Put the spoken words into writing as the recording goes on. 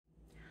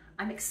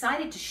I'm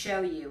excited to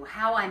show you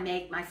how I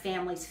make my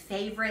family's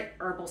favorite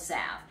herbal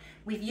salve.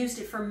 We've used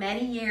it for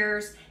many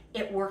years.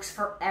 It works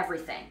for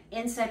everything.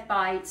 Insect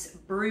bites,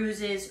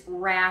 bruises,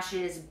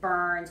 rashes,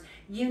 burns,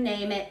 you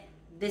name it,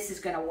 this is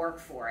gonna work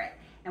for it.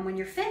 And when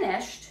you're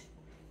finished,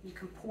 you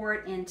can pour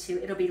it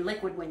into, it'll be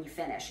liquid when you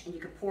finish, and you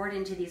can pour it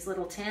into these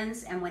little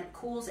tins, and when it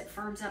cools, it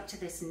firms up to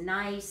this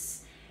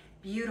nice,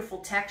 beautiful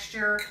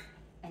texture,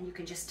 and you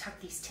can just tuck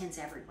these tins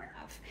everywhere.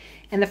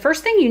 And the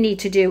first thing you need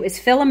to do is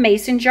fill a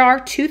mason jar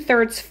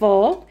 2/3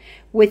 full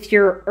with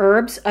your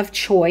herbs of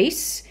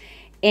choice.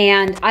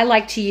 And I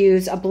like to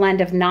use a blend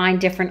of 9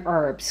 different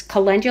herbs: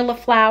 calendula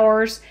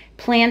flowers,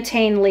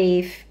 plantain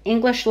leaf,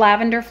 English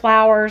lavender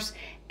flowers,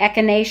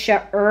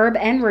 echinacea herb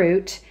and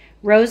root,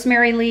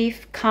 rosemary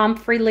leaf,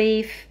 comfrey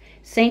leaf,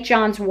 St.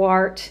 John's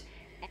wort.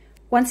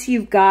 Once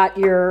you've got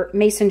your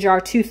mason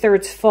jar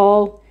 2/3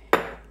 full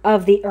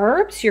of the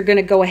herbs, you're going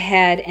to go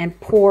ahead and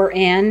pour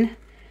in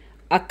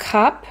a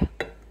cup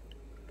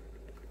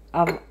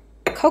of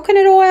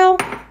coconut oil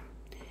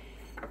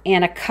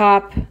and a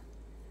cup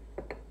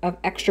of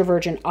extra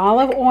virgin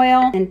olive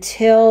oil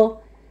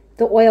until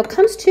the oil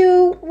comes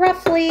to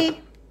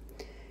roughly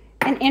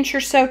an inch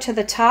or so to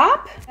the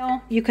top.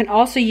 You can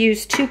also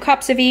use 2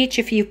 cups of each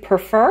if you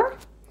prefer.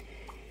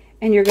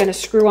 And you're going to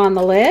screw on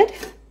the lid.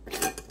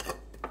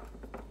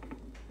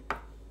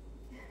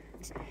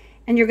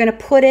 And you're going to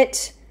put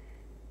it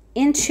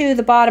into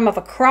the bottom of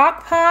a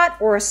crock pot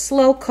or a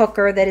slow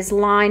cooker that is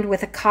lined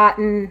with a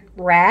cotton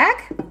rag.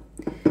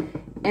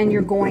 And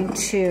you're going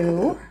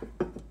to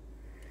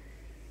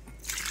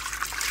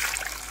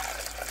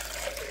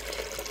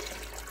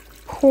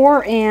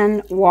pour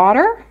in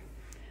water.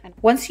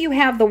 Once you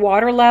have the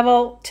water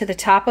level to the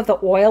top of the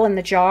oil in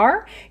the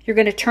jar, you're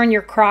going to turn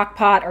your crock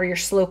pot or your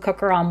slow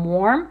cooker on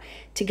warm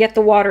to get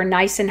the water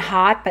nice and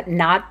hot but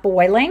not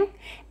boiling,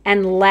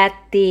 and let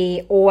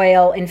the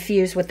oil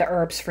infuse with the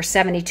herbs for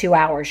 72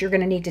 hours. You're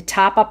going to need to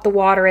top up the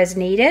water as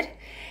needed.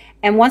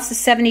 And once the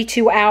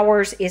 72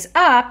 hours is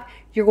up,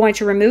 you're going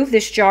to remove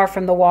this jar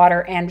from the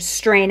water and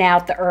strain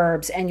out the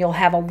herbs, and you'll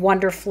have a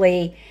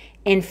wonderfully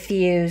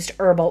infused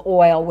herbal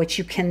oil, which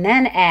you can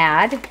then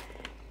add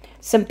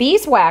some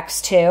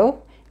beeswax to.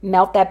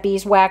 Melt that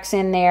beeswax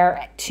in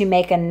there to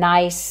make a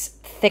nice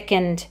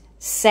thickened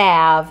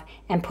salve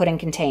and put in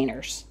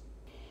containers.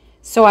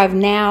 So I've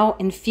now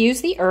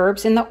infused the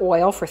herbs in the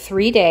oil for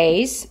 3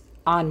 days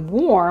on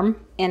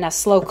warm in a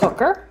slow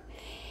cooker,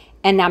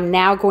 and I'm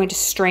now going to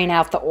strain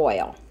out the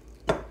oil.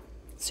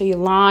 So you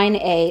line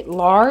a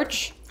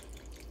large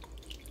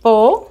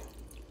bowl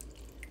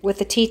with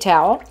a tea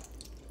towel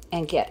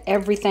and get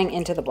everything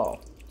into the bowl.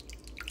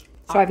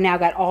 So I've now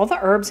got all the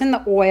herbs and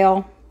the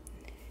oil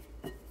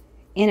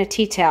in a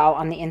tea towel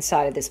on the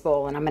inside of this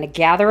bowl, and I'm going to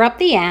gather up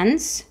the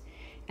ends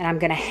and I'm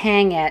going to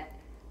hang it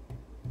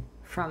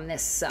from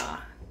this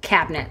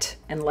cabinet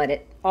and let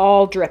it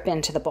all drip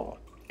into the bowl.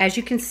 As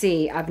you can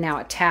see, I've now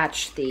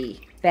attached the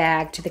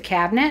bag to the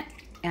cabinet,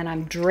 and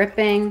I'm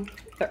dripping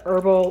the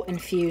herbal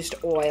infused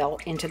oil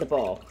into the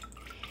bowl.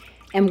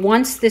 And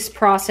once this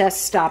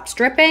process stops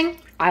dripping,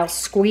 I'll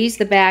squeeze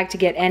the bag to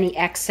get any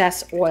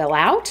excess oil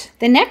out.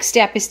 The next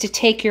step is to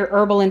take your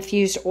herbal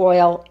infused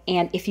oil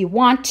and, if you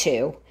want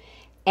to,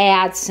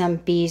 add some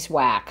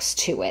beeswax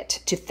to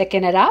it to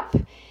thicken it up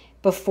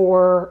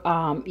before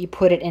you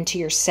put it into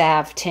your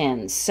salve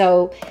tins.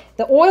 So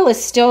the oil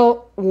is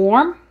still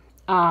warm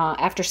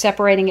after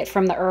separating it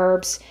from the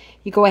herbs.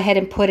 You go ahead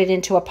and put it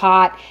into a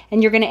pot,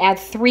 and you're going to add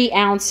 3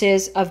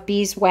 ounces of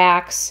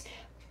beeswax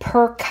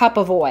per cup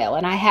of oil,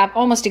 and I have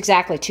almost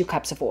exactly 2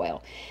 cups of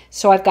oil.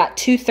 So I've got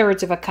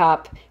 2/3 of a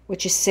cup,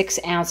 which is 6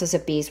 ounces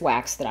of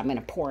beeswax that I'm going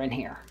to pour in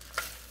here.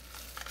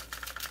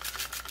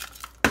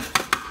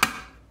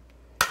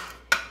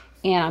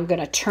 And I'm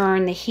going to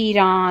turn the heat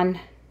on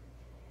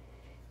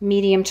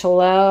medium to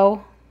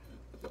low,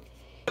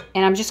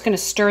 and I'm just going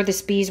to stir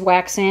this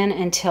beeswax in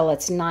until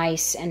it's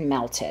nice and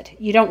melted.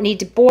 You don't need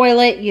to boil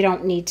it, you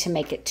don't need to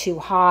make it too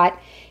hot,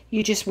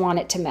 you just want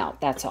it to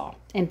melt, that's all,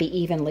 and be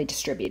evenly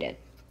distributed.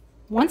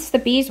 Once the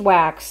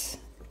beeswax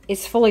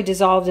is fully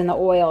dissolved in the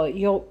oil,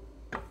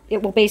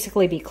 it will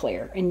basically be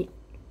clear, and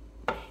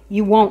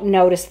you won't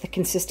notice the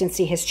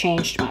consistency has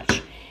changed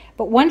much.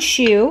 But once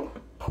you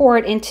pour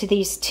it into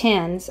these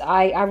tins,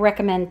 I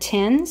recommend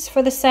tins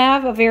for the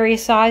salve of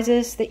various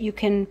sizes that you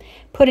can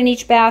put in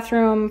each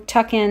bathroom,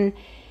 tuck in,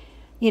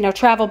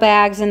 travel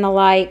bags and the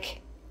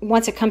like.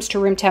 Once it comes to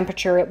room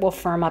temperature, it will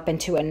firm up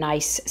into a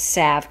nice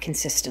salve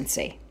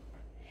consistency.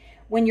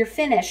 When you're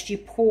finished, you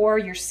pour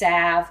your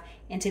salve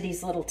into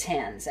these little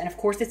tins. And of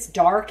course, it's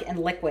dark and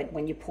liquid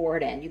when you pour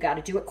it in. You got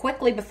to do it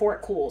quickly before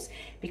it cools,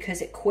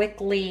 because it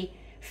quickly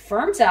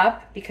firms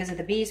up because of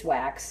the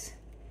beeswax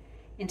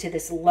into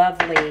this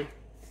lovely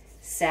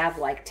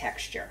salve-like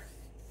texture.